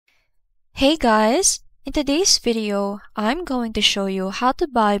Hey guys! In today's video, I'm going to show you how to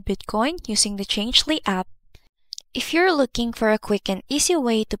buy Bitcoin using the Changelly app. If you're looking for a quick and easy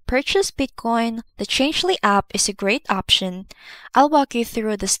way to purchase Bitcoin, the Changelly app is a great option. I'll walk you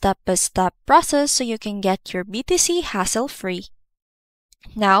through the step-by-step process so you can get your BTC hassle-free.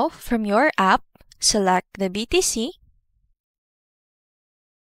 Now, from your app, select the BTC.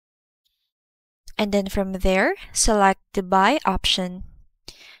 And then from there, select the buy option.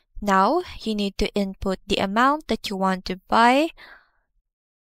 Now, you need to input the amount that you want to buy.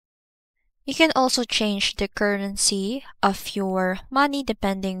 You can also change the currency of your money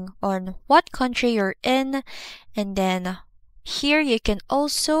depending on what country you're in. And then here you can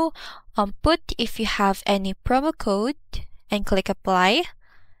also put if you have any promo code and click apply.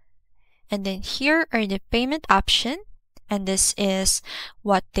 And then here are the payment option. And this is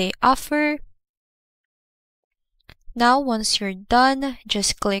what they offer. Now, once you're done,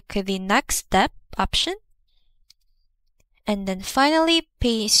 just click the next step option. And then finally,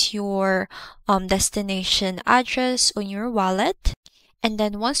 paste your destination address on your wallet. And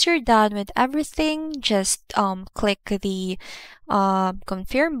then once you're done with everything, just click the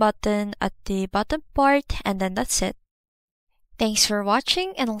confirm button at the bottom part, and then that's it. Thanks for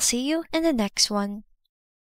watching, and I'll see you in the next one.